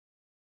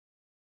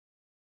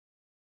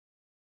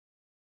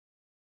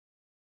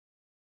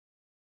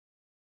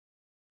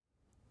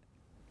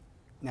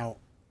Now,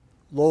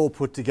 Lowell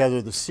put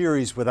together the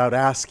series without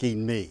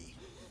asking me.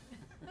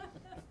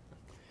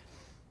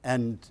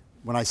 And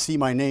when I see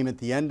my name at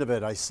the end of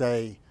it, I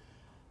say,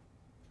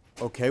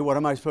 okay, what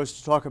am I supposed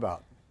to talk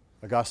about?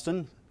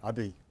 Augustine?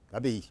 That'd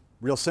be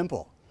real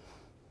simple.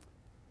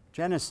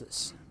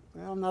 Genesis.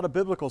 Well, I'm not a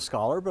biblical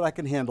scholar, but I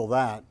can handle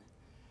that.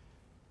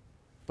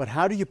 But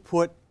how do you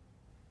put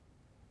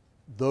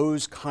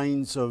those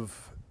kinds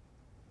of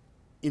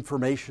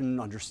information,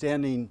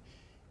 understanding,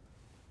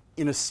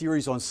 in a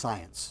series on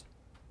science?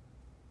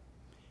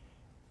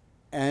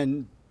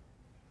 And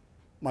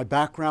my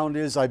background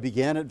is I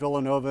began at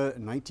Villanova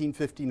in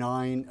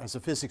 1959 as a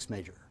physics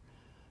major.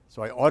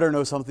 So I ought to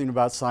know something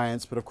about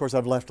science, but of course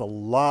I've left a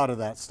lot of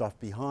that stuff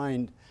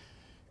behind.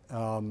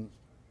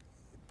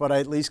 But I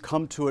at least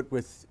come to it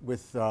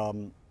with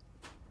a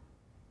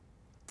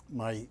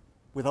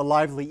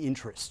lively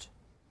interest,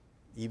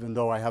 even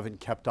though I haven't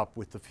kept up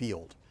with the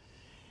field.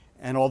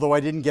 And although I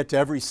didn't get to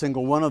every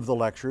single one of the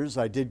lectures,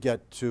 I did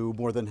get to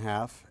more than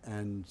half,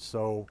 and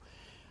so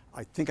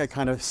I think I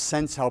kind of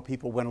sense how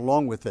people went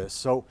along with this.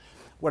 So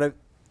what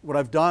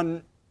I've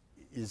done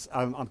is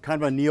I'm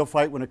kind of a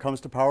neophyte when it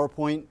comes to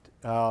PowerPoint,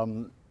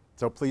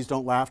 so please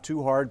don't laugh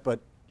too hard, but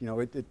you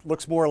know it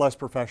looks more or less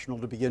professional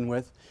to begin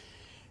with,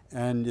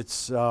 and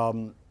it's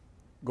going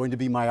to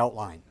be my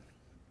outline.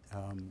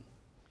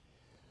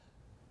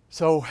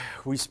 So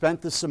we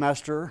spent the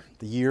semester,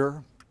 the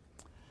year,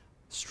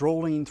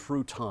 strolling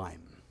through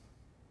time.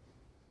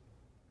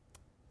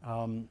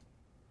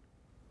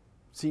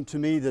 Seemed to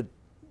me that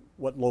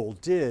what Lowell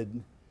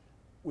did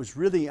was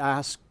really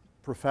ask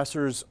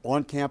professors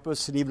on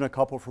campus and even a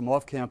couple from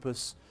off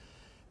campus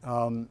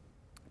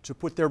to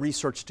put their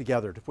research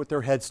together, to put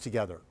their heads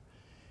together.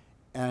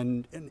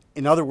 And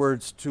in other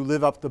words, to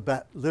live up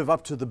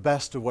to the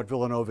best of what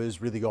Villanova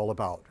is really all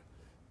about,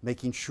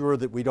 making sure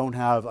that we don't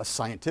have a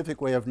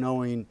scientific way of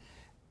knowing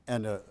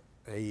and a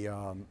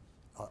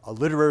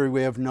literary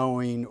way of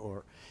knowing,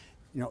 or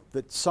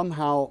that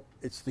somehow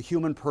it's the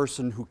human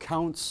person who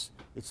counts,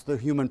 it's the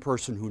human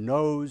person who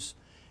knows,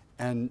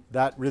 and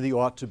that really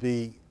ought to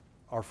be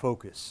our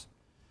focus.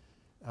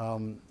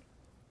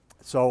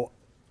 So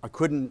I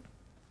couldn't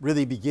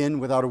really begin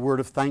without a word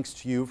of thanks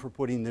to you for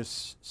putting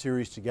this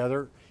series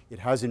together. It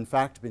has in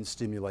fact been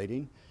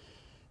stimulating,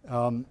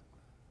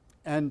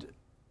 and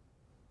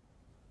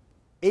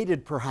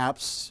aided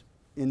perhaps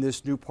in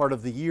this new part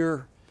of the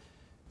year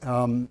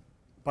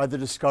by the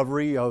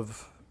discovery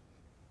of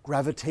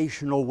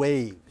gravitational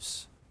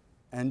waves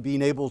and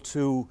being able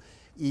to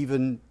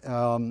even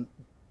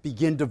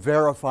begin to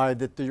verify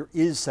that there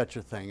is such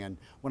a thing. And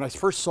when I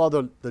first saw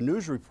the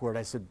news report,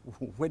 I said,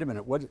 wait a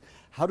minute,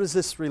 how does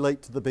this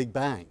relate to the Big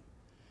Bang?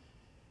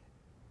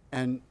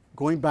 And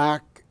going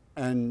back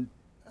and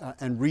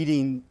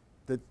reading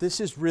that this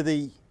is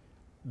really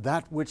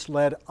that which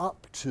led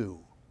up to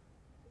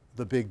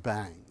the Big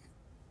Bang.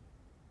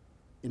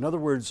 In other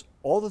words,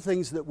 all the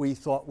things that we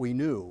thought we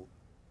knew,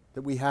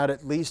 that we had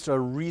at least a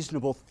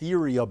reasonable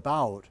theory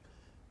about,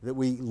 that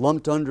we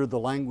lumped under the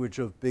language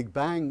of Big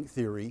Bang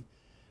theory,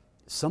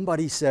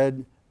 somebody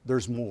said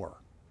there's more.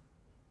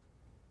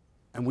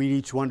 And we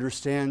need to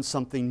understand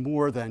something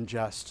more than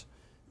just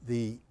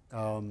the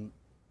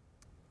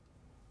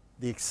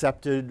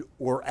accepted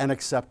or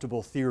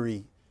unacceptable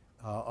theory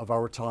of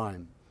our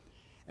time.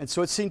 And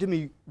so it seemed to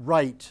me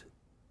right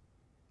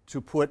to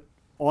put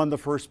on the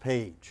first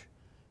page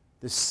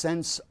this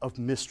sense of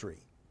mystery.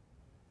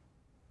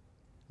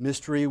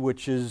 Mystery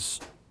which has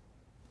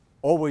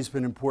always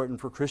been important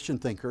for Christian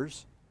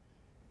thinkers,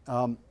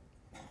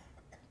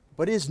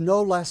 but is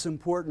no less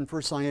important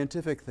for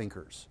scientific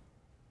thinkers,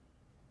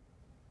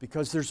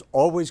 because there's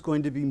always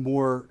going to be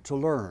more to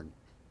learn.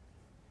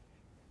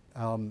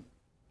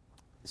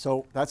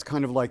 So that's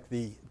kind of like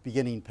the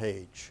beginning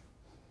page.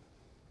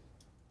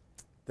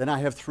 Then I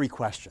have three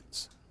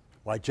questions.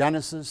 Why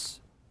Genesis?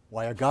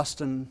 Why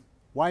Augustine?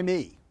 Why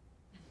me?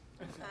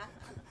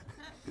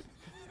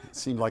 It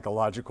seemed like a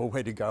logical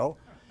way to go.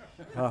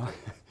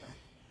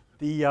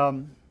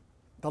 The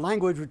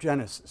language of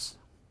Genesis.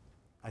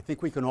 I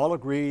think we can all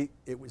agree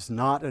it was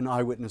not an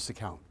eyewitness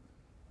account.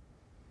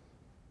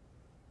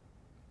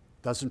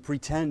 Doesn't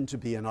pretend to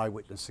be an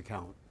eyewitness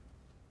account.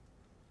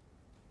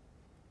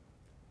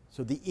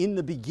 So in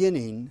the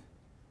beginning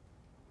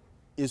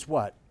is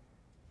what?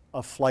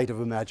 A flight of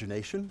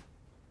imagination?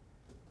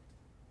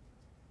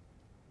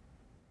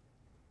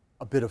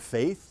 A bit of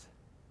faith?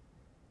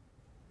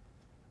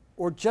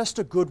 Or just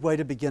a good way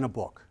to begin a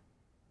book?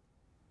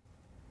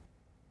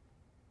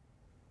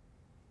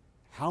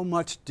 How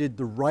much did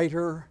the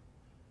writer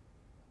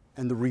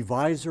and the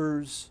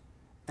revisers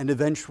and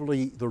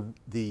eventually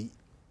the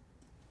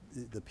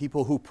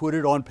people who put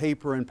it on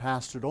paper and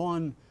passed it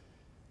on,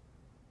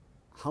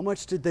 how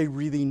much did they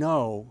really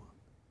know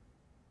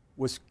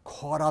was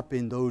caught up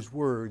in those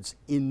words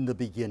in the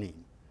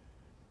beginning?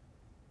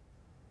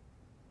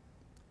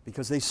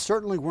 Because they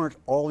certainly weren't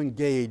all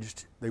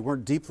engaged, they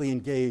weren't deeply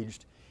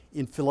engaged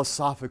in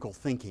philosophical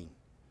thinking.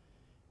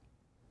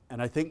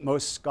 And I think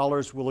most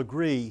scholars will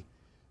agree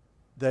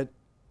that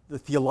the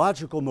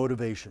theological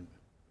motivation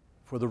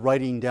for the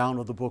writing down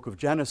of the book of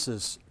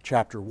Genesis,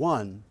 chapter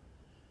 1,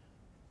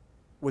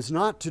 was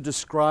not to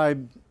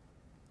describe,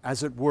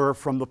 as it were,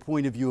 from the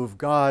point of view of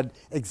God,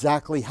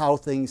 exactly how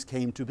things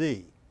came to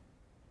be.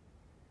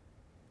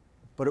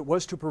 But it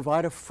was to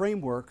provide a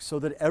framework so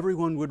that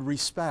everyone would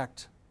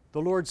respect the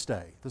Lord's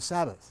Day, the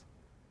Sabbath.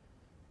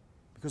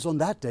 Because on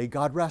that day,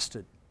 God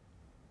rested.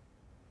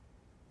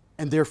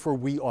 And therefore,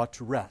 we ought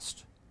to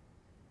rest.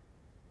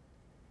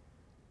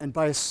 And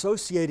by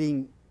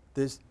associating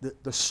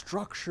the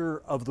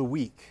structure of the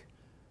week,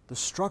 the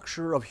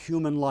structure of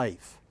human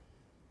life,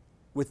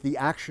 with the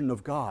action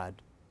of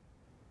God,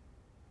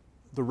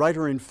 the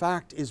writer, in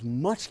fact, is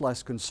much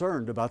less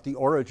concerned about the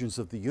origins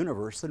of the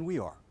universe than we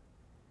are.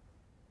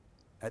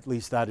 At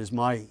least that is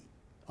my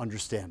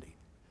understanding.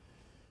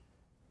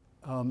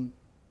 And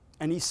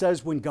he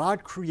says, when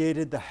God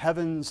created the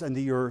heavens and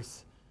the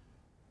earth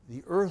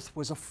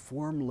was a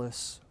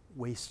formless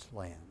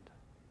wasteland.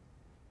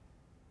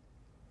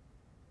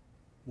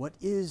 What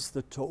is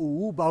the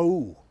to'u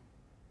ba'u?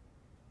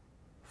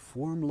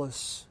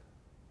 Formless.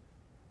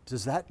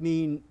 Does that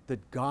mean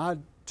that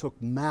God took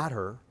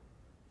matter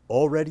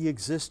already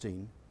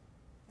existing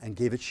and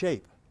gave it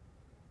shape?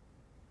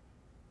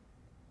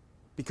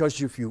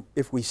 Because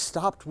if we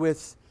stopped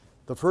with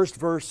the first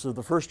verse of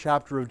the first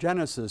chapter of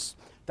Genesis,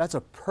 that's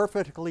a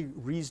perfectly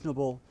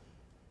reasonable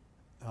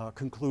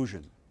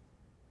conclusion.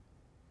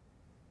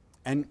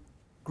 And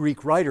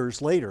Greek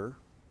writers later,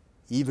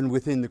 even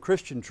within the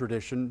Christian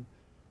tradition,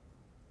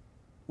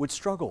 would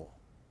struggle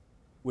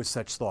with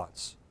such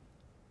thoughts.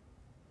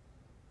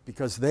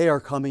 Because they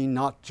are coming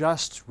not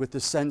just with the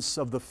sense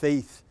of the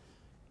faith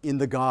in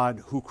the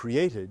God who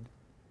created,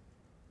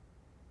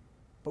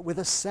 but with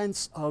a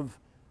sense of,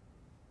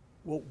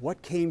 well,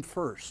 what came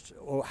first?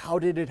 Or how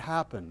did it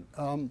happen?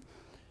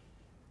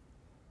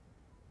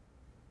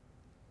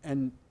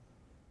 And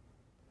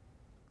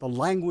the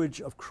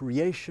language of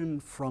creation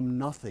from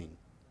nothing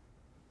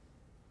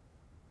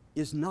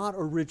is not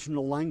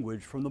original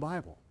language from the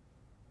Bible.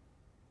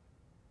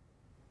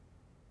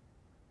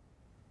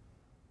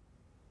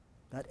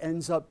 That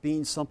ends up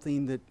being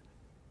something that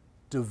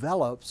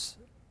develops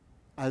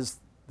as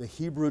the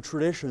Hebrew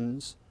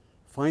traditions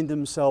find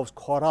themselves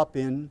caught up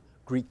in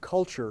Greek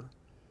culture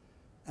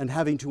and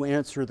having to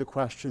answer the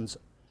questions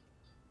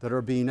that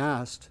are being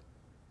asked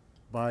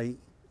by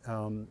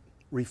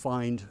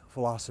refined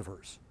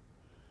philosophers.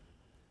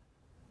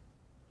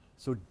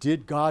 So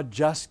did God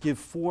just give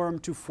form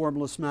to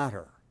formless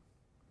matter?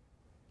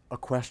 A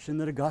question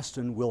that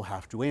Augustine will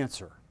have to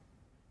answer,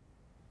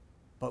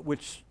 but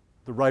which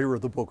the writer of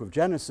the book of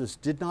Genesis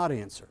did not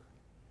answer.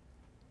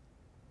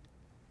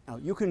 Now,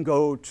 you can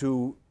go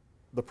to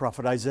the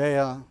prophet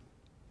Isaiah,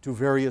 to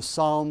various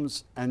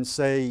Psalms, and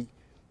say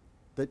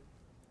that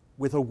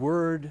with a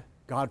word,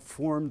 God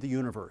formed the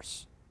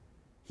universe.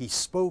 He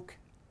spoke,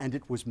 and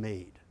it was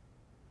made.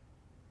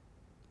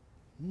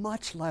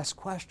 Much less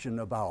question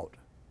about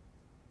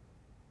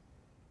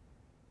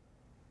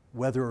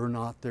whether or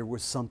not there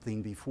was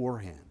something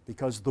beforehand,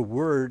 because the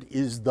word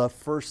is the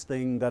first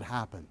thing that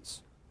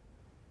happens.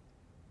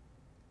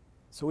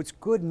 So it's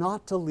good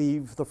not to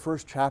leave the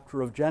first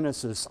chapter of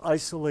Genesis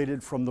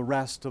isolated from the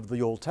rest of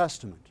the Old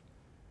Testament.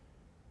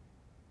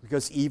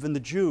 Because even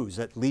the Jews,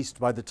 at least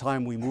by the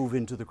time we move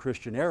into the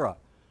Christian era,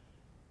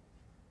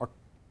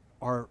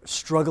 are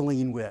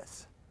struggling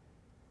with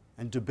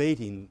and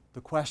debating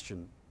the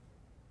question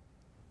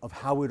of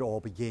how it all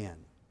began.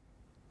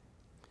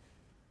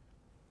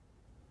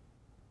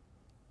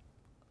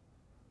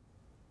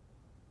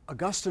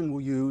 Augustine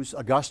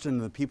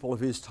and the people of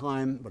his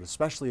time, but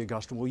especially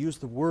Augustine, will use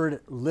the word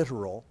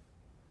literal,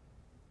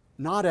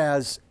 not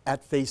as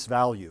at face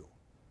value,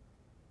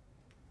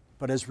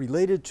 but as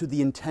related to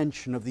the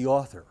intention of the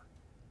author.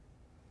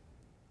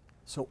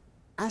 So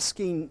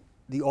asking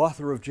the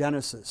author of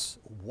Genesis,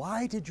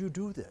 why did you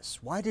do this?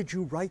 Why did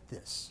you write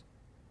this?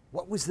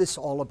 What was this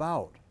all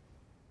about?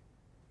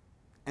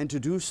 And to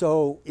do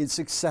so in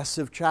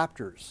successive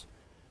chapters,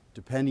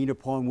 depending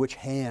upon which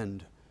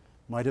hand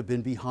might have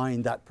been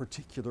behind that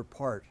particular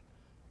part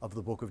of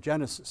the book of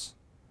Genesis.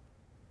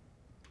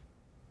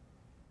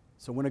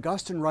 So when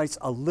Augustine writes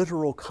a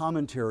literal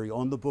commentary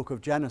on the book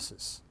of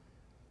Genesis,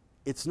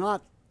 it's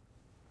not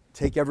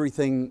take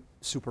everything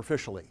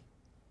superficially.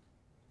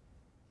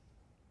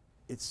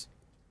 It's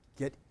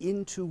get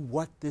into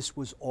what this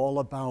was all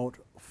about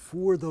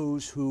for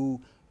those who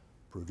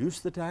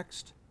produced the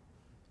text,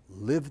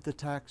 lived the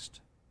text,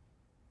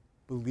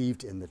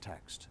 believed in the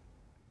text.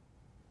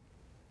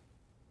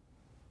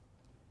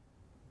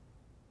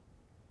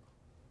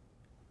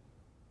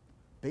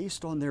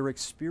 Based on their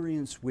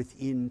experience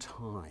within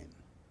time,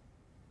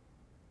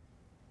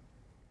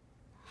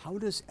 how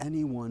does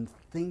anyone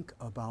think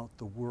about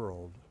the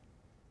world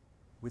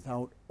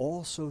without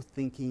also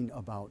thinking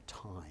about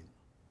time?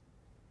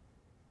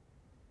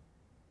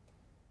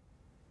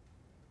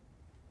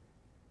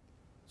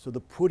 So the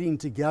putting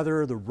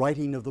together, the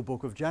writing of the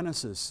book of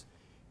Genesis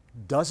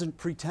doesn't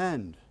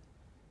pretend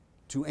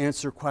to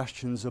answer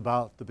questions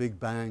about the Big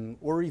Bang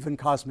or even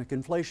cosmic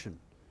inflation.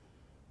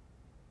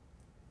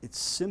 It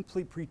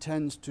simply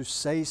pretends to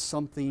say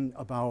something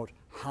about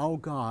how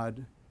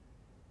God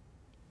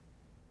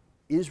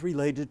is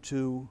related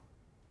to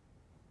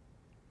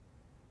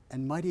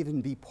and might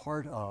even be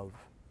part of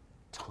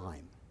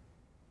time.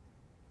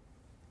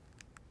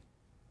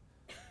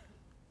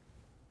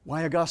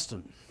 Why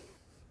Augustine?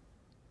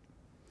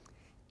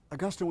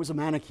 Augustine was a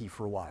Manichae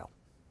for a while.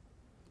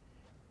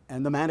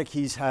 And the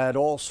Manichaees had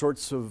all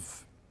sorts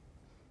of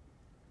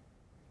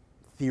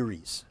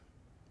theories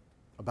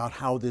about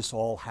how this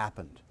all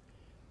happened.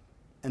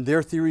 And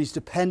their theories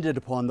depended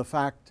upon the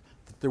fact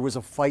that there was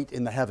a fight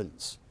in the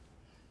heavens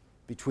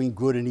between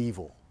good and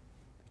evil,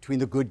 between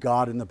the good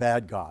God and the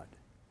bad God.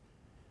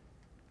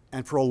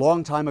 And for a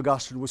long time,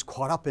 Augustine was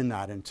caught up in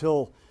that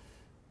until,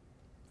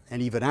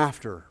 and even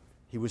after,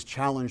 he was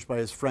challenged by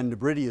his friend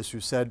Nebridius,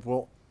 who said,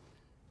 well,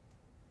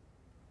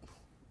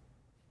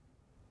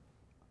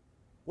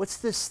 what's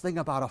this thing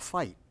about a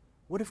fight?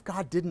 What if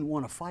God didn't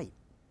want to fight?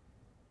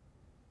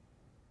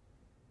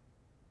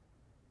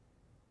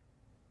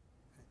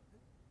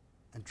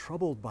 And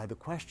troubled by the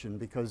question,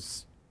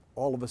 because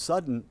all of a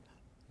sudden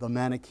the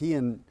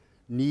Manichaean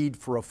need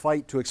for a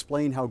fight to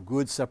explain how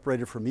good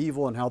separated from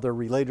evil and how they're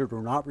related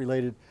or not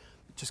related,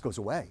 it just goes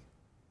away.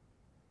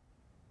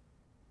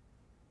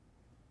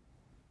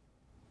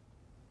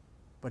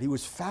 But he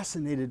was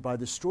fascinated by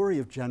the story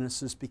of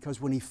Genesis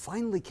because when he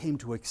finally came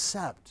to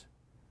accept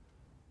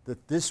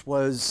that this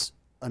was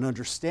an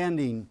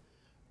understanding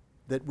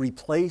that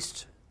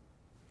replaced,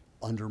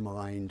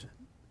 undermined,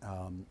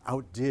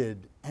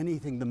 outdid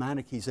anything the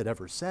Manichaees had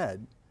ever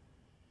said,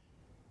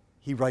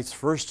 he writes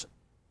first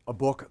a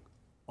book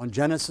on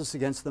Genesis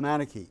against the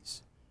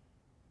Manichaees.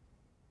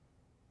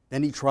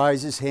 Then he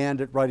tries his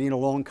hand at writing a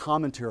long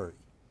commentary.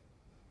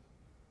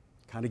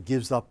 Kind of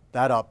gives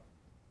that up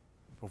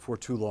before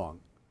too long.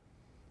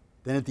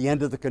 Then at the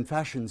end of the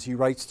Confessions, he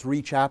writes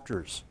 3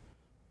 chapters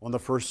on the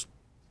first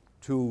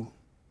two,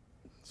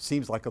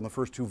 seems like on the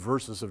first 2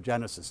 verses of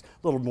Genesis.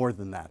 A little more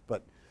than that,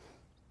 but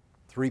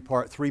 3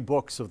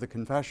 books of the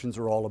Confessions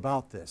are all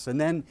about this. And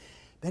then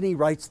he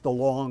writes the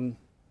long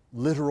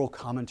literal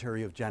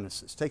commentary of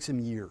Genesis. It takes him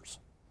years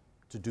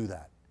to do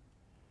that.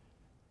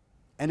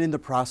 And in the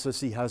process,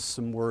 he has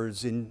some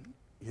words in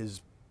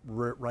his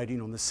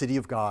writing on the city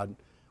of God,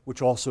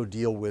 which also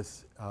deal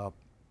with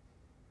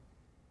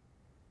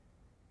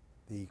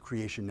the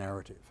creation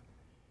narrative.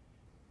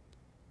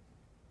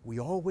 We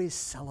always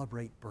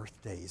celebrate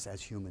birthdays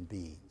as human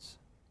beings.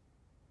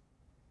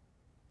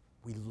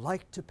 We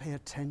like to pay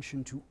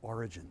attention to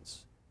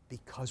origins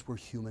because we're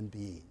human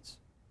beings.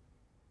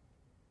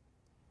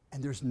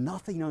 And there's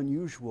nothing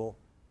unusual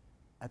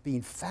at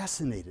being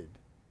fascinated,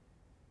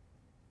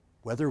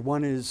 whether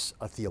one is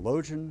a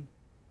theologian,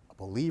 a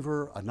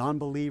believer, a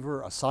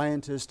non-believer, a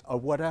scientist, a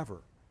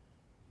whatever.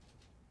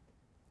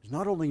 There's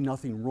not only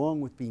nothing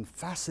wrong with being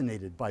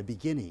fascinated by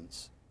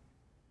beginnings,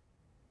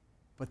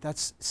 but that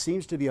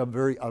seems to be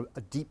a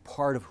deep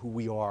part of who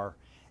we are,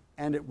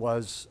 and it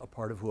was a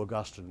part of who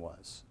Augustine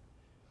was.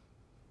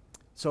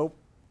 So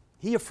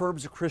he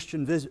affirms a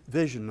Christian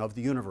vision of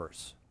the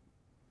universe.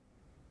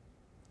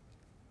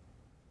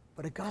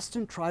 But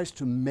Augustine tries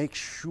to make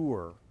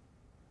sure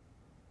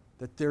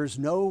that there's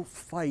no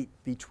fight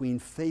between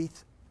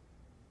faith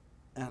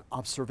and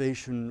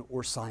observation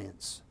or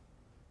science.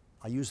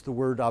 I use the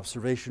word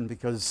observation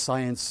because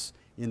science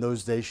in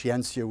those days,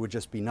 scientia, would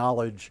just be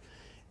knowledge,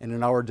 and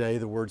in our day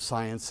the word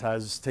science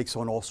takes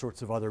on all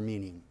sorts of other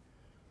meaning.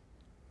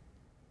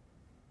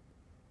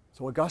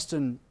 So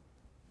Augustine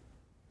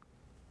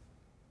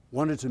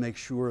wanted to make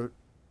sure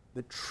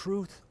that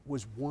truth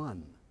was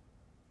one.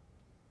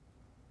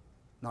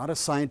 Not a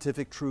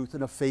scientific truth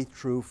and a faith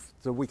truth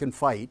that we can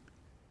fight.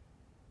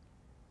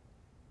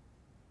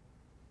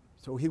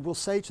 So he will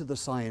say to the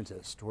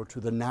scientist or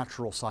to the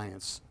natural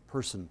science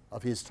person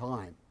of his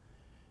time,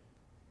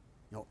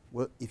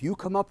 well, if you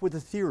come up with a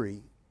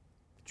theory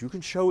that you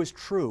can show is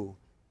true,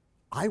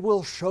 I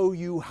will show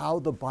you how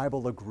the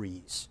Bible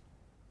agrees.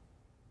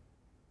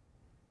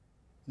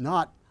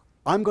 Not,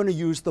 I'm going to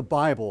use the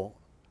Bible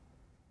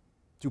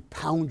to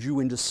pound you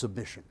into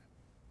submission.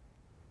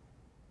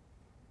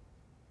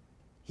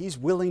 He's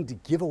willing to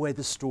give away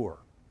the store,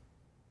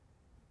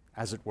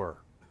 as it were,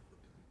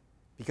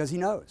 because he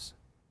knows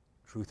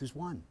truth is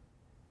one.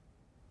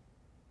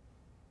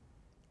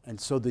 And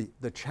so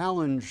the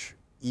challenge,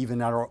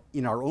 even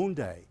in our own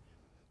day,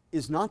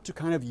 is not to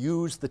kind of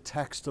use the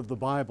text of the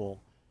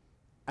Bible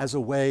as a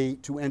way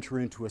to enter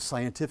into a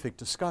scientific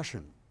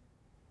discussion,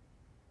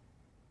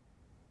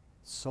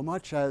 so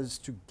much as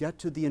to get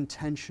to the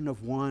intention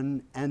of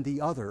one and the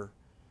other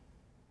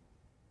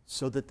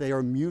so that they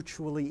are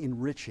mutually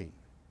enriching.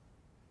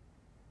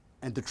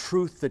 And the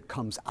truth that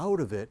comes out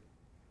of it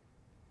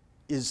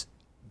is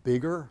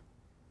bigger,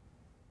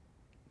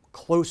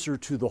 closer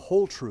to the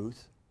whole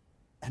truth,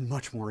 and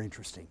much more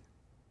interesting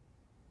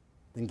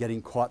than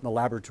getting caught in the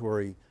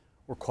laboratory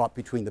or caught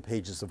between the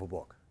pages of a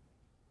book.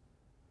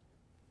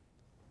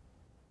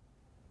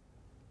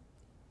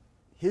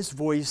 His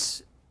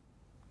voice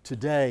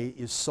today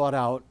is sought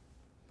out,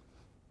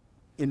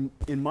 in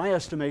my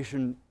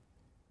estimation,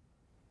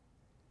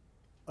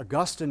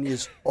 Augustine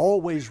is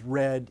always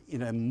read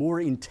in a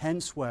more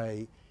intense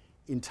way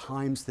in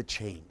times that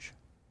change.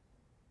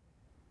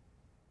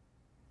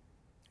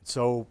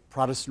 So,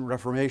 Protestant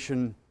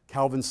Reformation,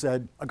 Calvin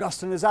said,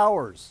 Augustine is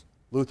ours.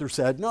 Luther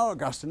said, no,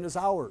 Augustine is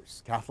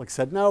ours. Catholics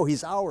said, no,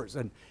 he's ours.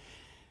 And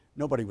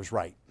nobody was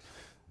right.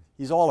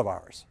 He's all of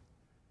ours.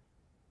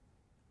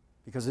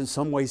 Because in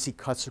some ways he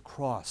cuts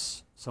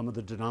across some of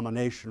the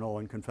denominational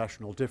and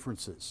confessional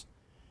differences.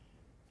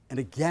 And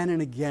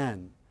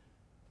again,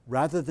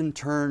 rather than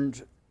turn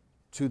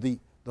to the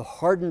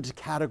hardened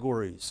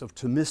categories of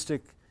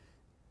Thomistic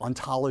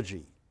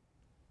ontology,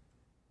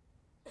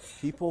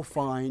 people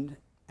find,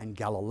 and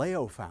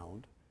Galileo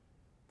found,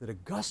 that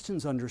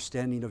Augustine's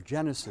understanding of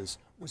Genesis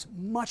was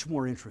much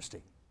more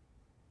interesting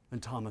than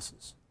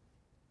Thomas's.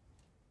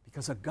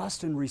 Because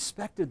Augustine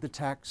respected the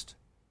text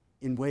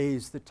in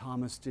ways that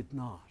Thomas did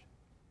not.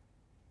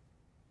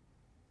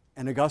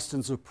 And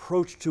Augustine's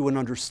approach to an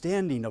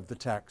understanding of the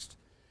text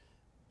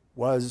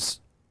was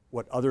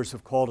what others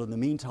have called in the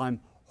meantime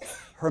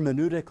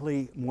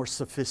hermeneutically more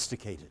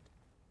sophisticated.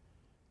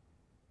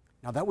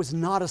 Now, that was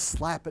not a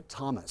slap at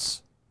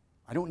Thomas.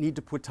 I don't need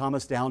to put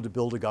Thomas down to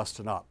build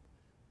Augustine up.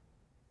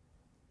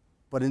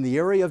 But in the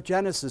area of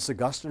Genesis,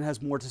 Augustine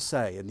has more to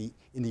say.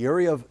 In the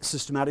area of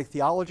systematic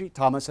theology,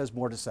 Thomas has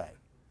more to say.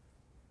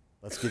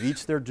 Let's give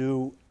each their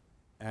due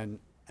and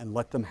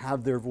let them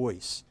have their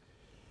voice.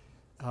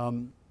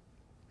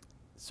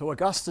 So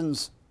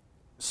Augustine's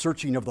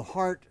searching of the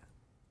heart,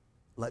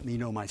 let me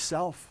know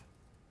myself,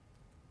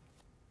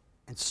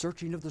 and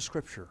searching of the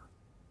Scripture,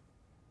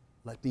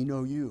 let me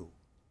know you,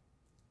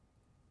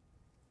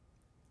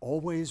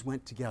 always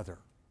went together.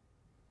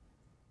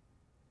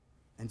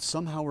 And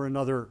somehow or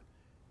another,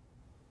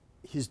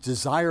 his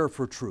desire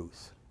for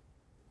truth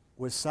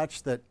was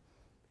such that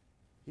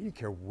he didn't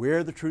care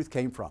where the truth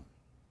came from.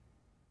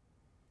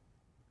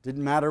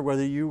 Didn't matter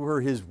whether you were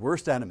his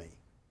worst enemy.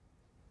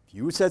 If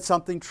you said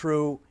something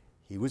true,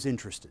 he was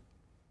interested.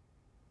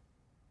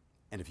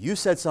 And if you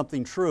said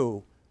something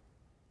true,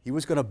 he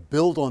was going to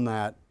build on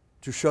that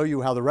to show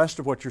you how the rest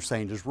of what you're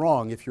saying is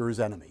wrong if you're his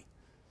enemy.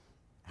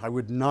 I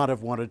would not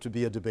have wanted to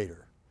be a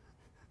debater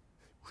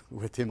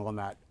with him on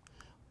that.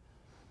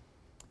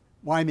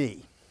 Why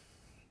me?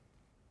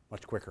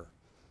 Much quicker.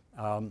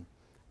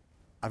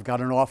 I've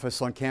got an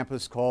office on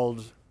campus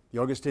called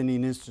the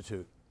Augustinian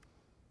Institute.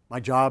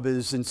 My job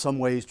is in some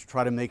ways to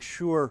try to make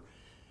sure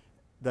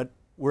that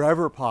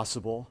wherever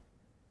possible,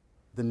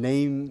 the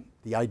name,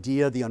 the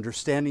idea, the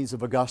understandings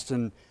of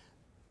Augustine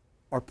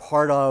are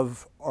part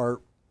of,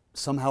 are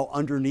somehow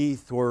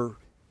underneath or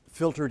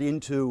filtered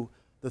into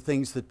the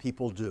things that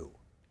people do.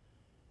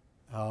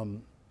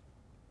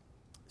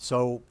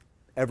 So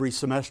every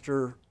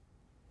semester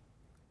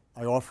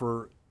I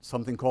offer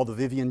something called the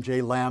Vivian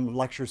J. Lamb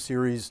Lecture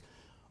Series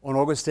on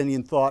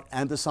Augustinian thought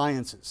and the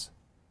sciences.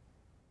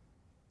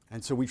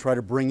 And so we try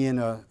to bring in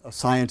a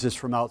scientist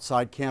from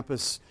outside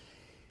campus,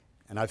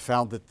 and I've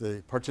found that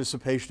the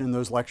participation in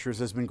those lectures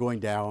has been going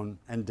down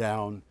and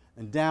down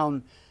and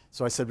down.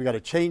 So I said, we got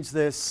to change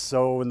this.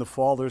 So in the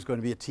fall, there's going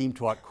to be a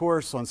team-taught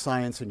course on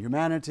science and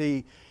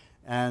humanity,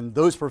 and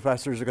those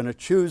professors are going to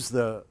choose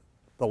the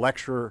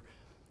lecturer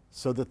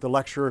so that the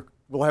lecturer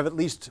will have at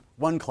least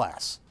one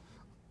class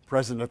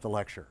present at the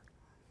lecture.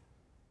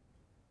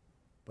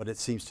 But it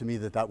seems to me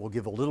that that will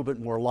give a little bit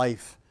more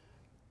life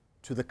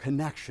to the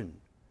connection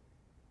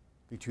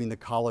between the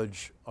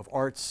College of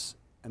Arts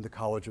and the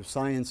College of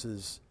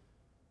Sciences,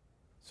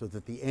 so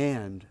that the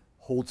and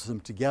holds them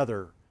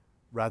together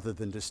rather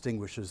than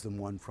distinguishes them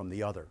one from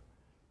the other.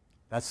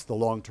 That's the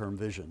long-term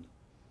vision.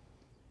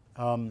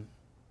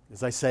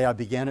 As I say, I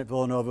began at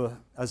Villanova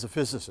as a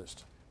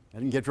physicist. I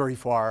didn't get very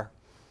far.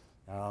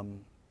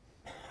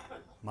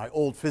 My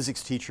old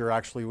physics teacher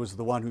actually was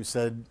the one who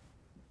said,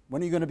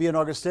 when are you going to be an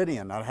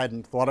Augustinian? I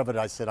hadn't thought of it.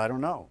 I said, I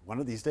don't know. One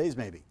of these days,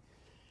 maybe.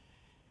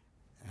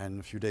 And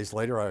a few days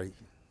later, I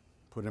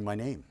put in my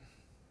name,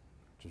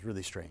 which is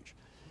really strange.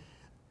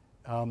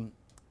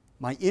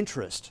 My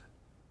interest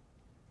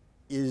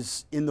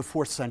is in the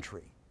 4th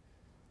century.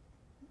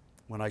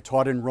 When I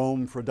taught in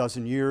Rome for a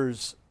dozen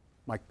years,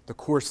 the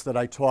course that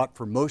I taught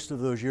for most of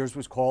those years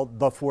was called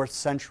the 4th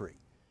century.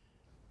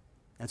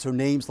 And so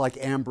names like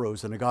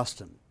Ambrose and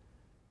Augustine,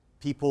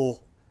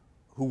 people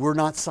who were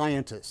not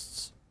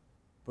scientists,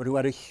 but who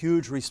had a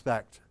huge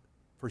respect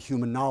for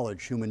human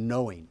knowledge, human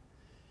knowing.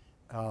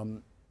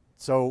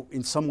 So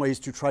in some ways,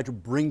 to try to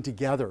bring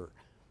together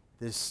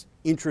this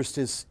interest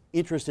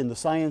in the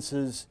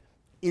sciences,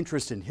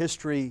 interest in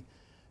history,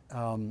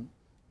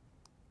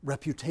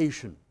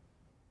 reputation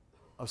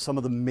of some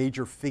of the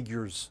major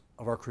figures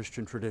of our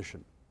Christian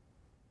tradition,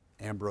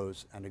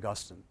 Ambrose and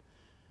Augustine.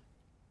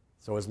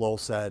 So as Lowell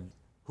said,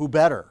 who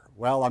better?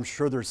 Well, I'm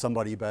sure there's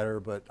somebody better,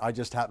 but I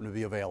just happen to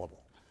be available.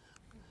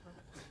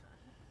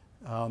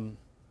 I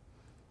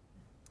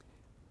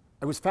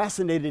was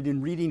fascinated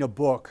in reading a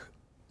book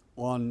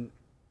on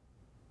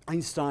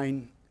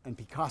Einstein and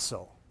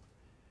Picasso,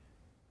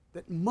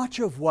 that much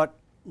of what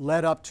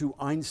led up to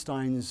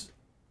Einstein's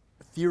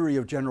theory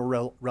of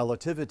general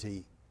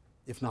relativity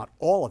if not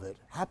all of it,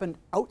 happened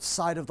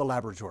outside of the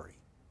laboratory.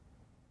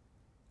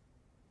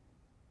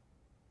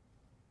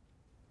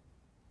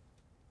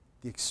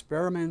 The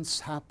experiments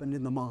happened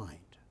in the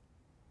mind.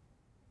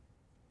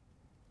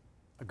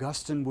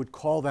 Augustine would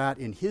call that,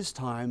 in his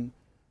time,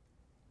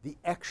 the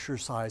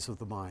exercise of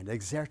the mind,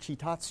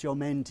 exercitatio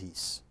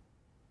mentis.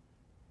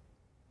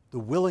 The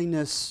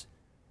willingness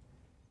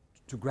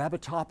to grab a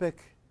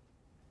topic,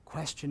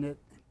 question it,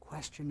 and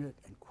question it,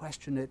 and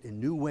question it in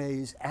new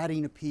ways,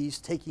 adding a piece,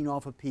 taking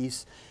off a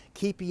piece,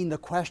 keeping the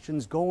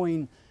questions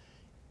going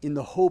in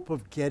the hope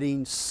of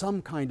getting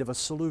some kind of a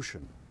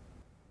solution.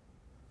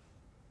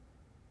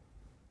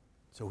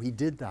 So he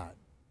did that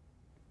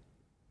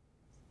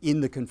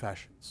in the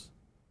Confessions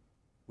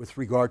with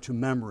regard to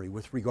memory,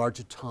 with regard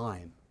to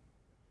time.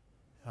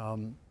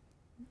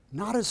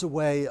 Not as a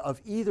way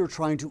of either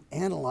trying to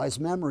analyze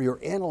memory or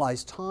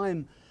analyze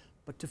time,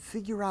 but to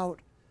figure out,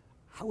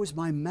 how is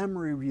my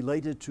memory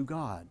related to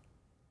God?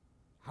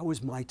 How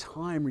is my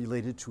time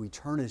related to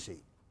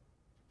eternity?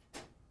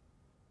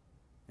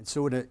 And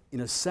so in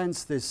a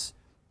sense, this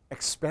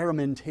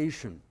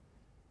experimentation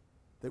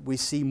that we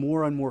see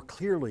more and more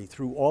clearly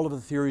through all of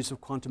the theories of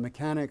quantum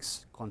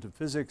mechanics, quantum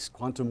physics,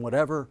 quantum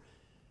whatever,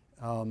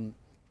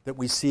 that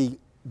we see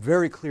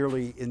very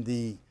clearly in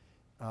the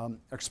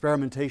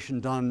experimentation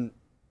done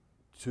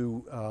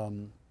to,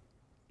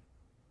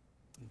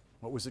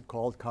 what was it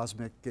called?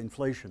 Cosmic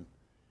inflation.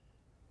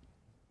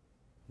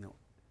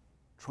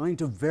 Trying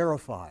to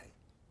verify,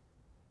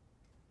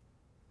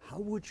 how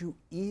would you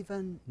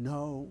even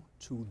know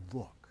to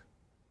look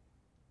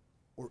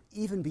or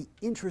even be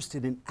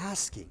interested in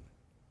asking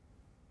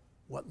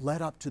what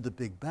led up to the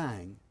Big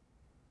Bang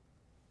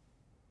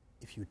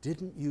if you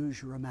didn't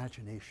use your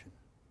imagination?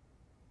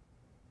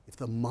 If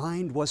the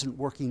mind wasn't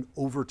working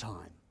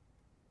overtime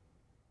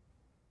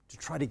to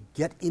try to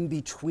get in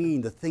between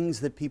the things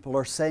that people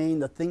are saying,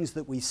 the things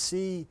that we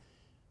see,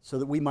 so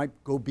that we might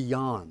go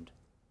beyond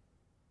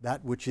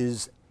that which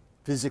is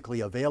physically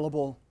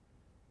available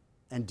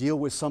and deal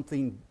with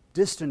something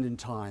distant in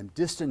time,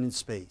 distant in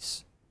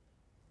space,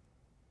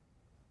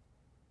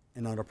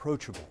 and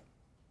unapproachable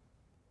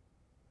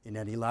in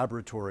any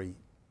laboratory,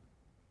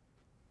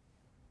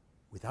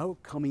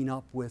 without coming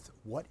up with,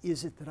 what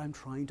is it that I'm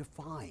trying to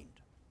find?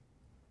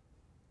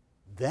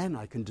 Then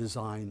I can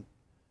design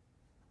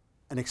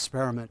an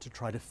experiment to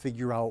try to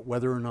figure out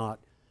whether or not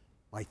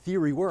my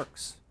theory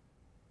works.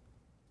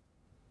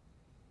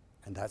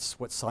 And that's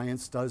what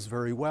science does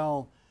very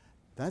well.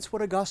 That's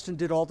what Augustine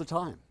did all the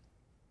time.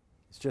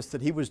 It's just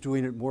that he was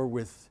doing it more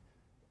with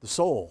the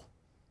soul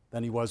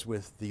than he was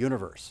with the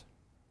universe.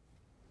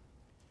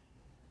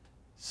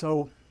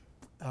 So,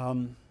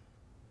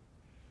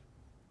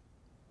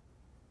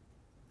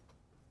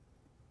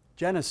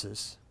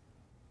 Genesis,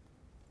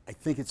 I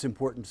think it's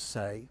important to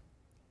say,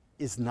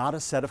 is not a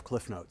set of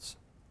cliff notes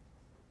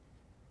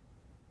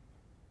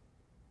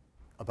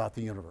about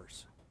the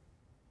universe.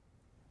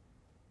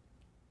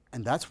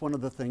 And that's one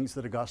of the things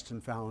that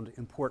Augustine found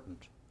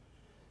important.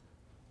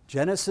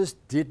 Genesis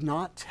did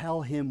not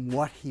tell him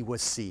what he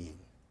was seeing.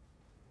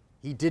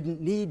 He didn't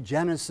need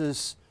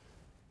Genesis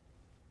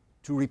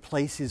to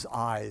replace his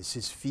eyes,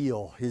 his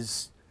feel,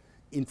 his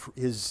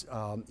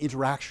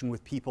interaction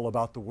with people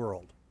about the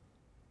world.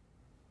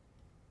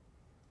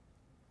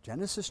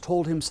 Genesis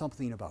told him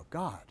something about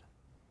God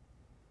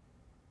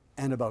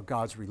and about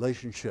God's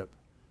relationship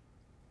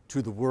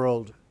to the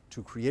world,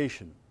 to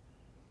creation.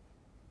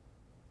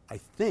 I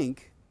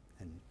think,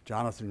 and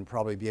Jonathan will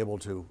probably be able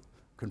to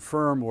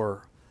confirm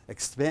or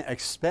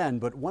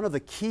expand, but one of the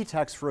key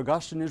texts for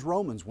Augustine is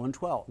Romans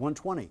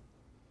 1:20.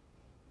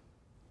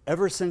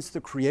 Ever since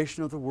the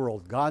creation of the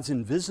world, God's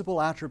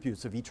invisible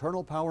attributes of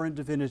eternal power and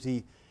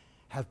divinity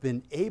have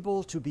been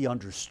able to be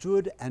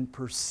understood and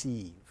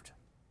perceived.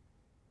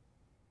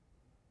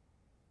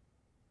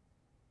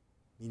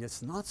 I mean,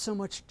 it's not so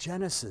much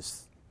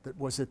Genesis that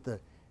was at the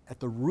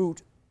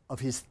root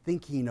of his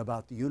thinking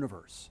about the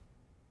universe.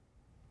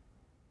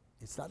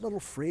 It's that little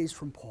phrase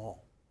from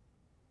Paul.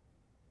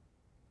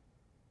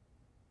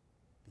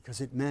 Because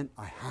it meant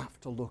I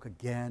have to look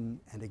again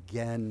and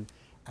again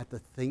at the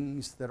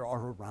things that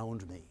are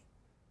around me,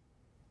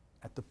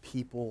 at the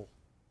people,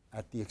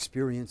 at the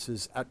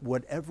experiences, at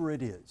whatever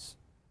it is.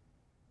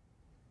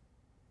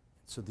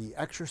 So the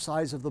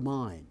exercise of the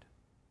mind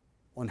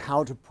on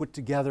how to put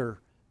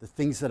together the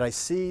things that I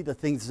see, the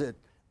things that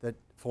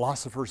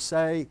philosophers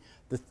say,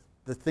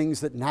 the things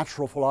that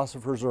natural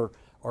philosophers are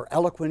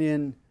eloquent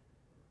in,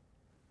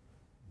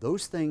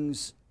 those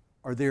things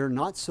are there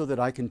not so that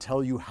I can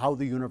tell you how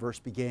the universe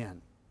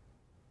began,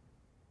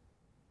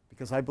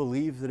 because I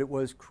believe that it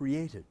was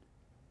created.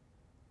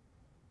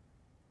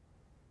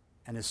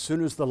 And as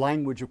soon as the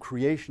language of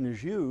creation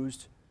is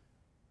used,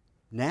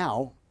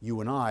 now,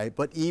 you and I,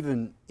 but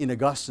even in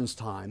Augustine's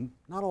time,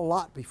 not a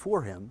lot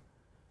before him,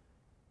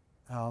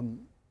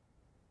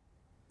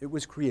 it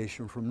was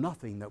creation from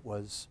nothing that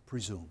was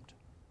presumed.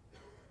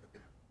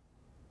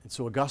 And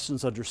so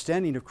Augustine's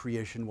understanding of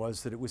creation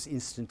was that it was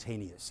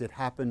instantaneous. It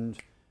happened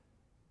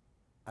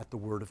at the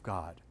word of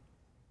God.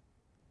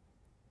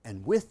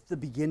 And with the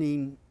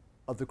beginning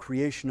of the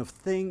creation of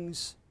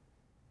things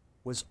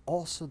was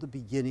also the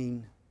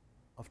beginning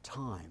of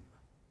time.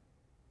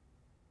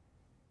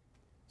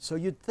 So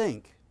you'd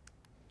think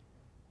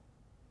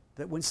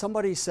that when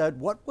somebody said,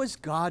 what was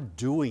God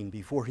doing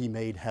before he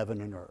made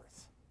heaven and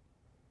earth?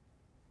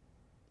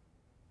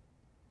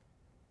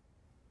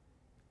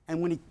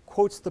 And when he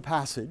quotes the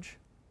passage,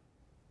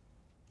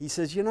 he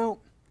says,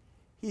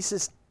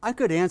 I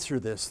could answer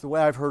this the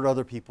way I've heard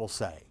other people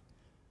say.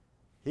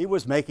 He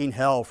was making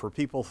hell for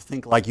people to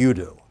think like you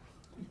do.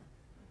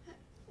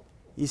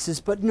 He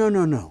says, but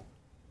no.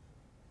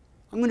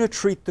 I'm going to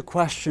treat the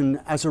question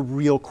as a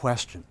real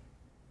question.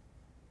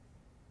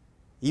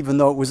 Even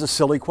though it was a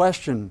silly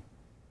question,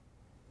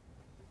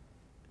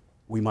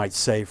 we might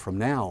say from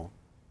now,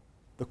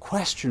 the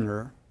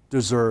questioner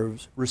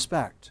deserves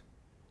respect.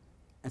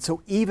 And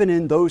so even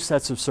in those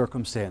sets of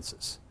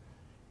circumstances,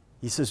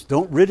 he says,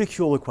 don't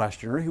ridicule the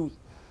questioner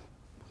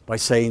by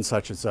saying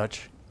such and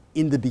such.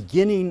 In the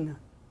beginning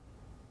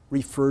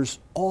refers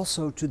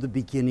also to the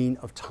beginning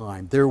of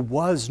time. There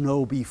was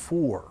no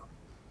before.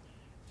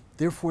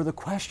 Therefore, the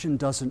question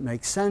doesn't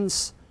make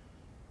sense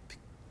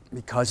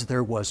because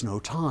there was no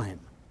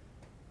time.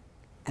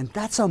 And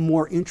that's a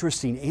more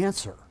interesting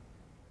answer.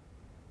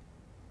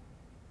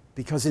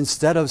 Because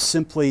instead of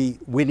simply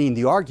winning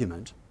the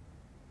argument,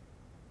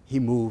 he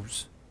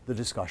moves the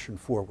discussion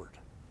forward.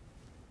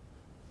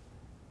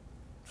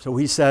 So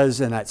he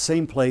says in that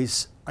same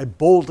place, I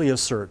boldly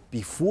assert,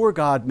 before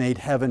God made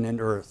heaven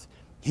and earth,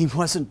 he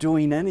wasn't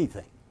doing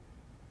anything.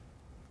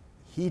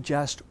 He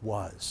just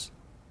was.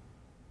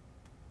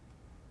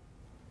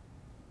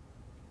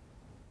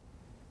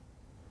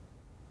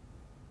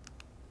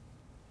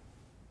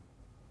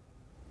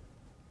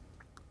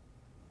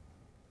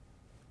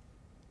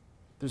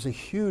 There's a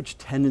huge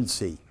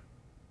tendency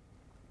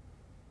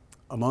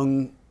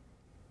among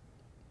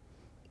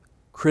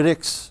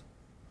critics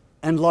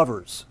and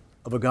lovers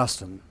of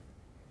Augustine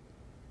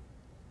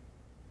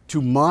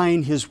to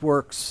mine his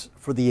works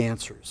for the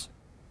answers.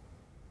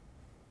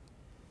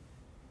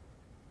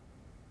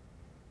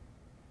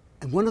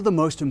 And one of the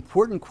most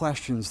important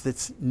questions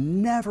that's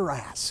never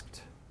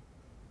asked,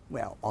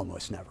 well,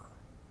 almost never,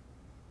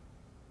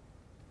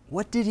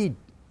 what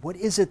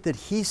is it that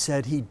he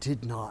said he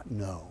did not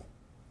know?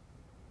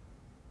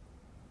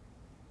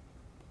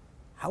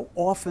 How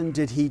often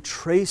did he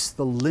trace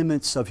the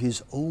limits of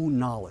his own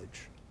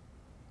knowledge?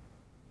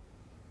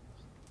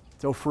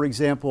 So, for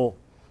example,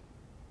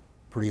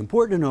 pretty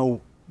important to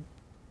know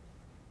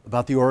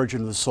about the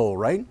origin of the soul,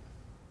 right?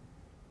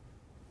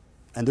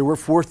 And there were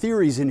 4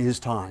 theories in his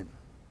time.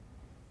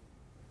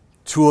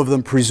 2 of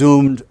them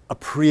presumed a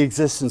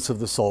pre-existence of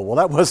the soul. Well,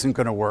 that wasn't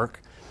going to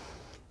work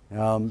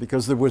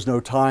because there was no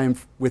time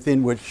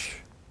within which,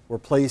 or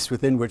place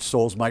within which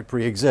souls might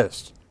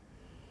pre-exist.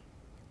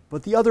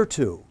 But the other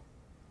 2,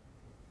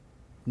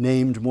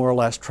 named more or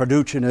less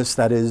traductionist,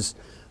 that is,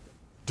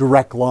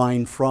 direct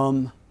line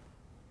from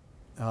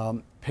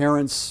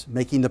parents,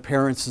 making the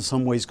parents in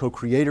some ways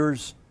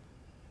co-creators,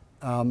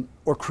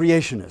 or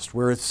creationist,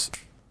 where it's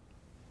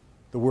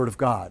the Word of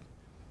God.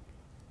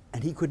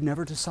 And he could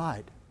never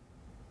decide.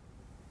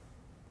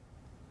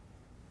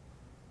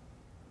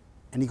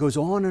 And he goes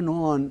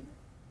on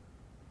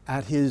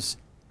at his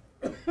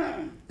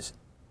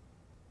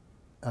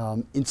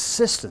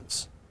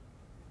insistence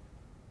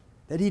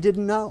that he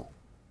didn't know.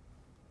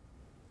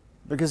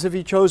 Because if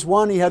he chose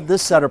one, he had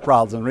this set of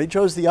problems. If he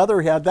chose the other,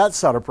 he had that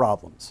set of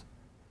problems.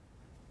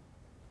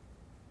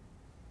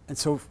 And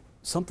so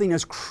something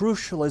as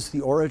crucial as the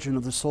origin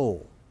of the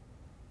soul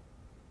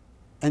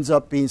ends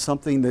up being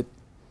something that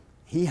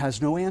he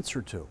has no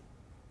answer to.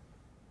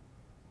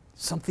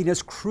 Something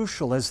as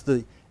crucial as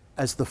the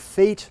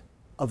fate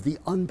of the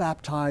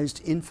unbaptized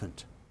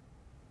infant.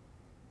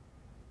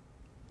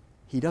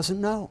 He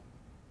doesn't know.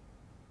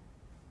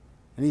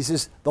 And he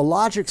says, the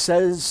logic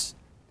says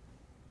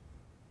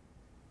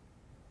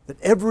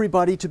that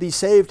everybody to be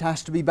saved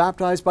has to be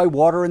baptized by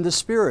water and the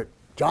Spirit.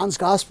 John's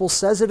Gospel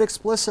says it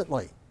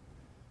explicitly.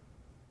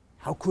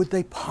 How could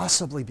they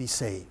possibly be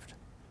saved?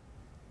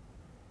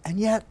 And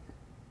yet,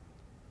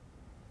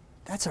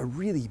 that's a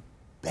really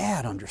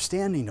bad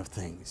understanding of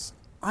things.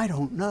 I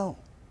don't know.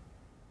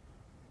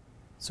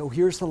 So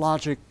here's the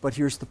logic, but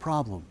here's the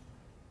problem.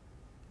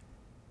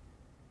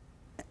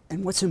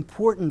 And what's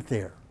important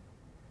there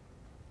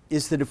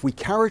is that if we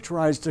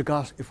characterize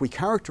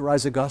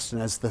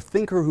Augustine as the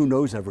thinker who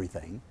knows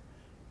everything,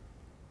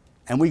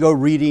 and we go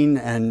reading,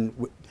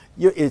 and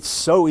it's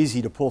so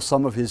easy to pull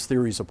some of his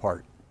theories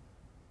apart.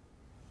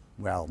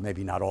 Well,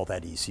 maybe not all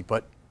that easy,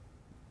 but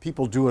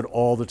people do it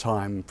all the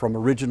time, from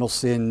original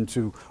sin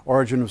to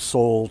origin of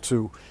soul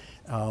to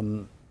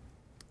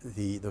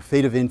the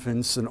fate of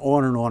infants, and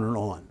on and on and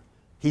on.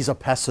 He's a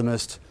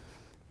pessimist,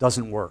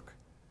 doesn't work.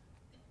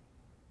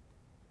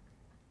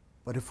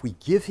 But if we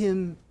take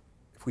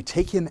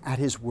him at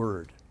his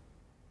word,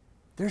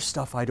 there's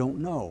stuff I don't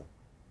know.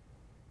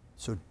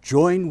 So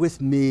join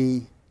with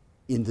me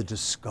in the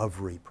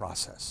discovery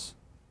process.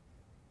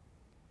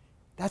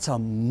 That's a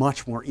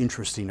much more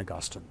interesting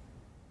Augustine.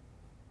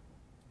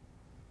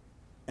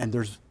 And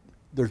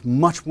there's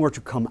much more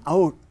to come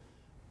out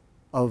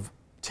of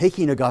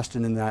taking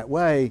Augustine in that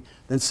way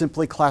than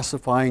simply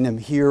classifying him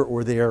here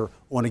or there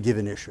on a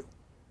given issue,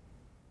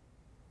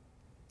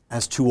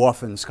 as too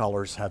often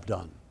scholars have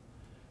done.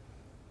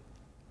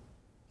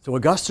 So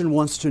Augustine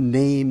wants to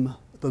name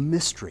the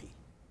mystery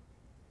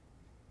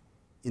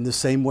in the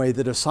same way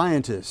that a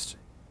scientist,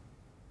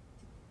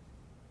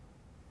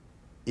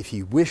 if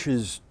he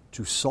wishes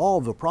to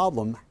solve a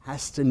problem,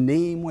 has to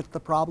name what the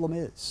problem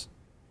is.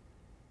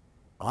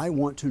 I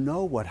want to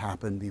know what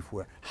happened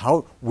before.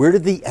 Where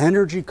did the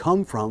energy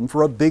come from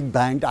for a Big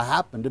Bang to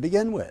happen to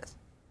begin with?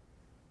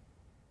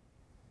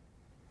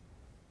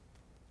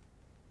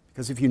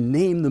 Because if you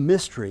name the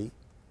mystery,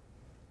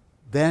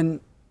 then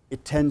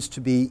it tends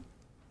to be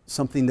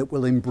something that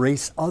will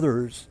embrace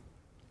others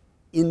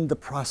in the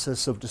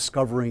process of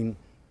discovering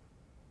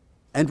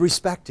and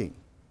respecting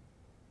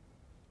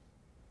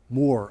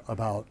more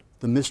about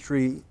the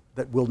mystery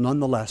that will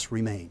nonetheless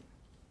remain.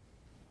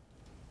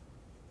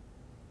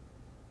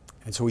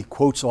 And so he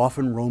quotes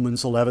often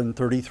Romans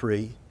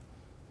 11:33,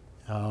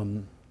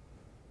 the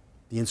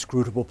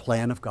inscrutable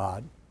plan of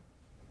God.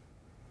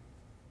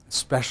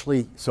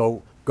 Especially,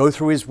 so go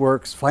through his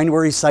works, find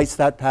where he cites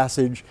that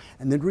passage,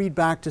 and then read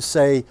back to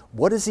say,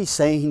 what is he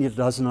saying he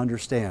doesn't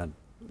understand?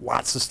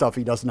 Lots of stuff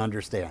he doesn't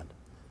understand.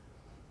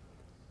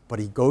 But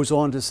he goes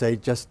on to say,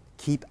 just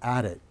keep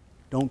at it.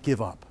 Don't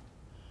give up.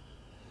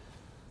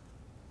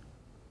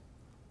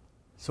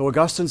 So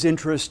Augustine's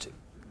interest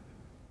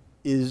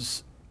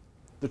is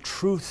the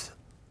truth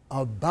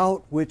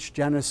about which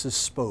Genesis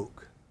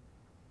spoke.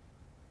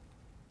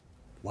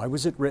 Why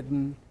was it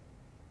written?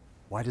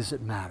 Why does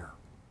it matter?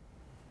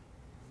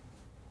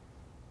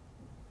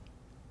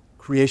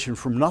 Creation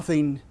from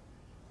nothing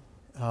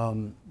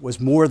was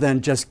more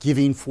than just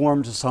giving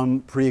form to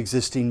some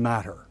pre-existing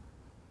matter.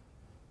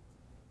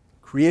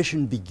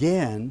 Creation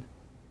began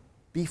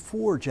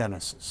before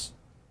Genesis.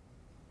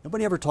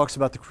 Nobody ever talks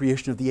about the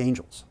creation of the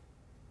angels.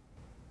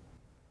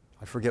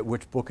 I forget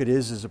which book it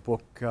is it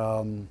book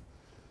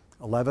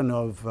 11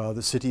 of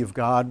the City of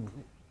God?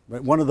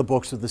 One of the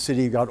books of the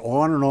City of God,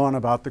 on and on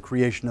about the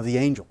creation of the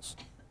angels.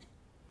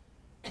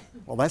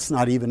 Well, that's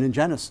not even in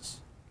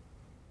Genesis.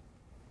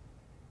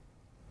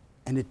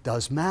 And it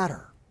does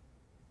matter.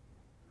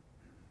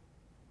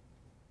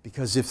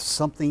 Because if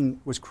something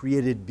was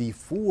created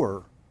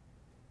before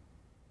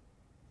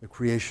the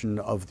creation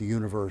of the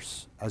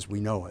universe as we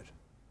know it,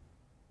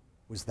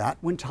 was that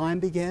when time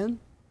began?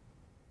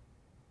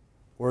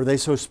 Or are they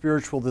so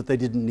spiritual that they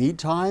didn't need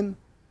time?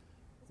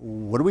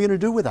 What are we going to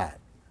do with that?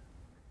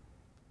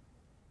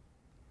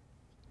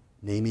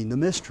 Naming the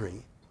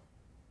mystery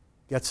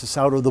gets us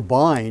out of the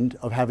bind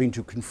of having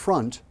to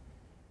confront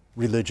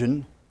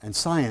religion and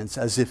science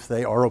as if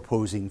they are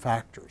opposing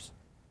factors.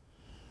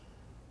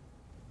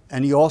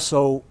 And he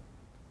also,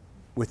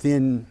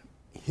 within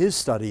his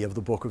study of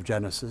the book of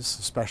Genesis,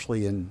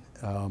 especially in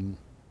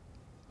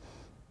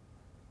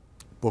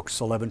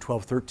books 11,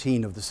 12,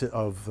 13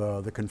 of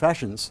the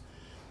Confessions,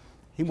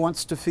 he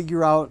wants to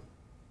figure out,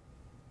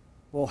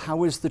 well,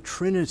 how is the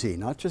Trinity,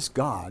 not just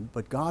God,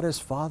 but God as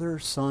Father,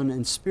 Son,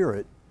 and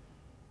Spirit,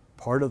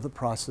 part of the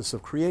process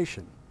of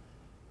creation?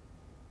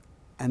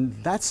 And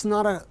that's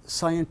not a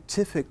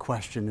scientific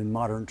question in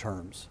modern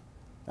terms.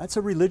 That's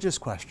a religious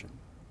question.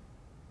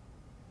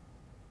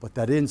 But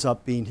that ends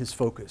up being his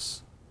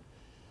focus.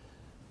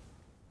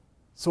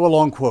 So a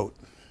long quote.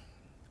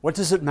 What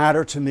does it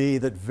matter to me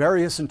that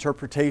various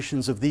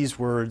interpretations of these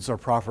words are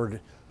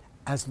proffered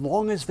as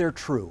long as they're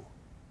true?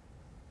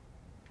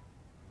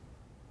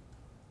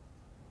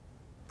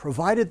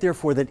 Provided,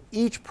 therefore, that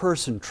each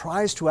person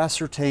tries to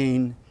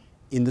ascertain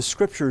in the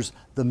Scriptures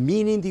the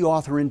meaning the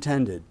author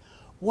intended,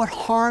 what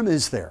harm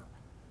is there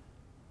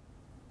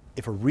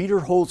if a reader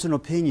holds an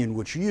opinion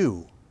which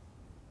you,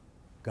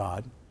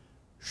 God,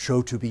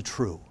 show to be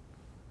true,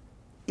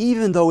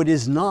 even though it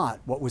is not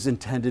what was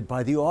intended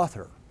by the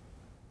author,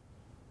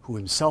 who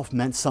himself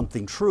meant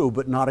something true,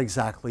 but not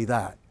exactly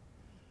that?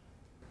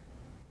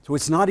 So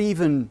it's not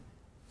even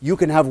you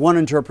can have one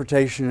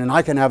interpretation and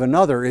I can have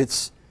another.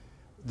 It's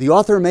the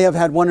author may have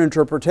had one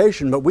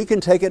interpretation, but we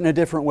can take it in a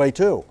different way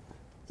too,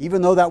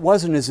 even though that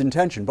wasn't his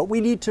intention. But we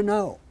need to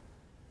know,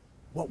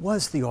 what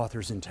was the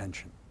author's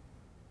intention?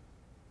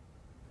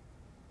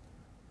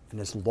 And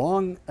as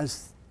long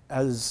as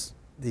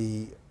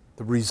the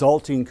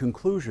resulting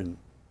conclusion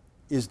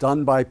is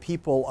done by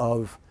people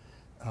of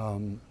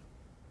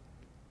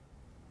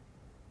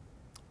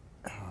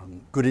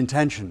good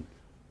intention,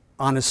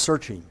 honest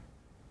searching,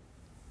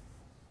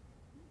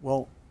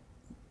 well,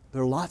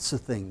 there are lots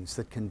of things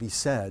that can be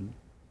said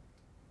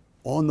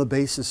on the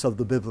basis of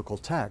the biblical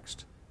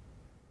text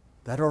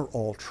that are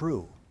all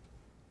true.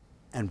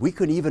 And we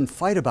could even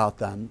fight about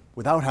them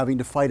without having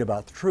to fight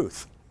about the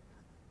truth,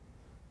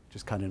 which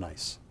is kind of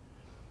nice.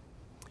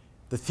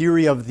 The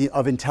theory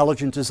of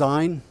intelligent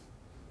design,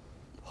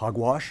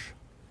 hogwash.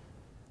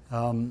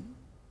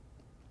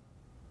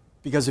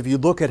 Because if you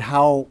look at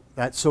how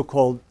that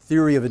so-called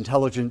theory of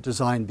intelligent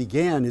design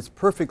began, it's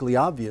perfectly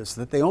obvious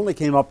that they only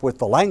came up with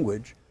the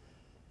language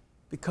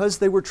Because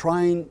they were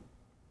trying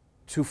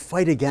to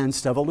fight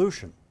against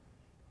evolution.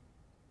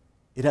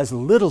 It has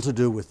little to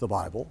do with the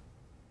Bible,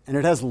 and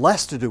it has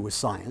less to do with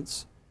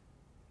science,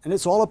 and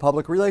it's all a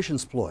public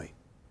relations ploy.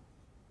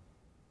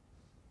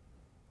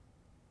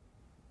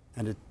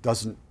 And it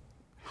doesn't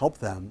help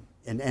them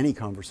in any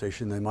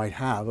conversation they might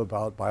have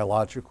about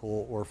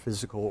biological or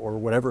physical or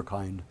whatever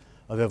kind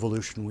of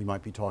evolution we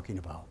might be talking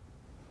about.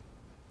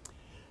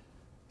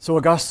 So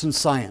Augustine's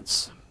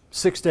science,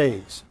 6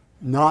 days,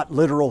 not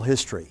literal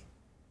history,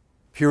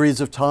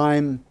 periods of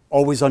time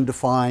always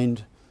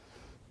undefined,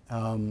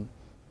 and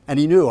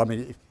he knew, I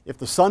mean, if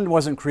the sun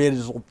wasn't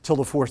created till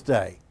the 4th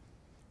day,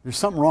 there's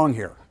something wrong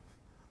here.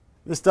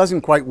 This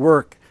doesn't quite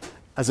work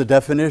as a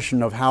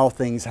definition of how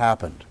things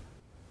happened.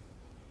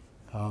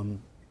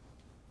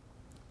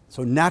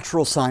 So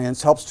natural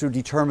science helps to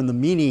determine the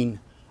meaning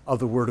of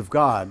the Word of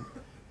God,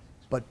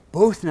 but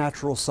both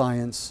natural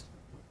science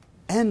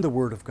and the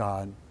Word of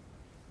God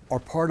are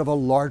part of a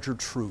larger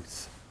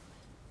truth.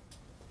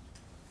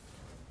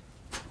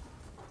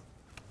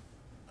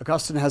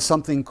 Augustine has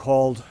something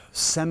called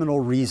seminal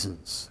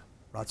reasons,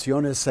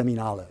 rationes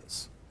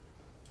seminales.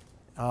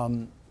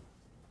 I'm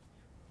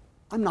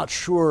not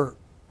sure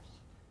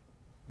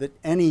that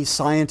any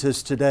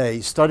scientist today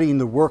studying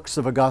the works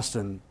of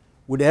Augustine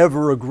would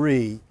ever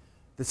agree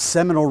that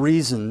seminal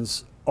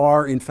reasons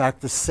are in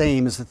fact the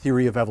same as the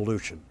theory of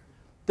evolution.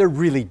 They're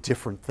really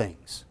different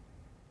things.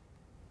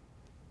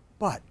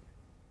 But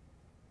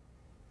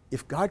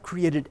if God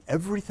created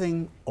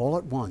everything all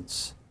at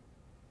once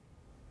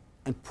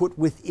and put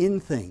within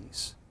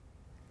things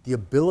the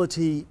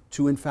ability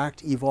to in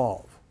fact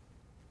evolve,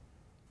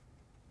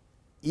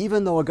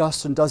 even though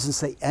Augustine doesn't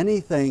say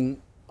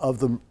anything of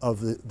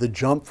the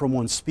jump from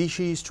one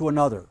species to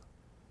another,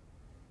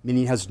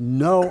 meaning he has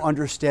no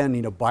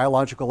understanding of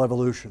biological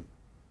evolution,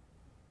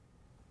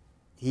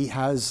 he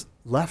has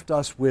left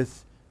us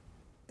with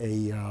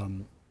he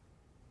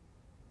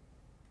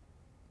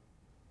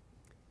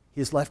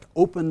has left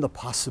open the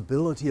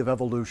possibility of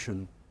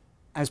evolution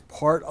as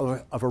part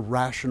of a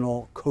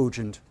rational,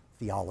 cogent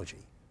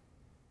theology.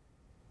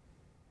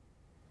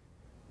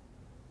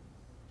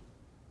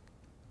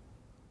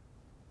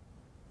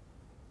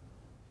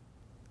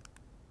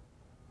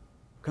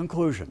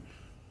 Conclusion.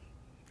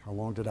 How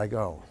long did I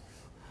go?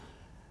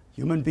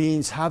 Human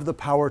beings have the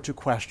power to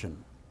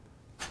question,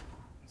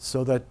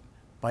 so that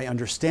by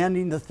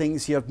understanding the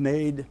things He have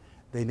made,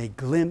 they may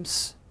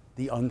glimpse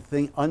the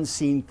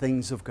unseen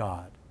things of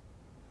God.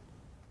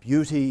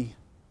 Beauty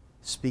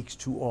speaks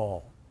to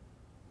all,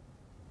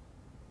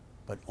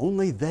 but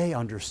only they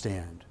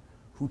understand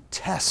who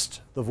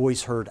test the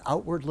voice heard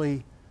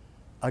outwardly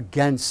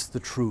against the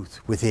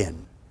truth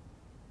within.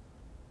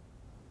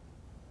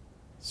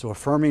 So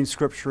affirming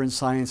Scripture and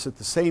science at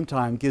the same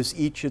time gives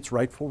each its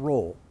rightful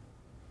role.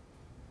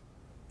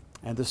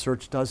 And the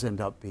search does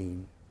end up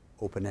being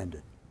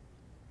open-ended.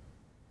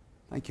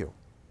 Thank you.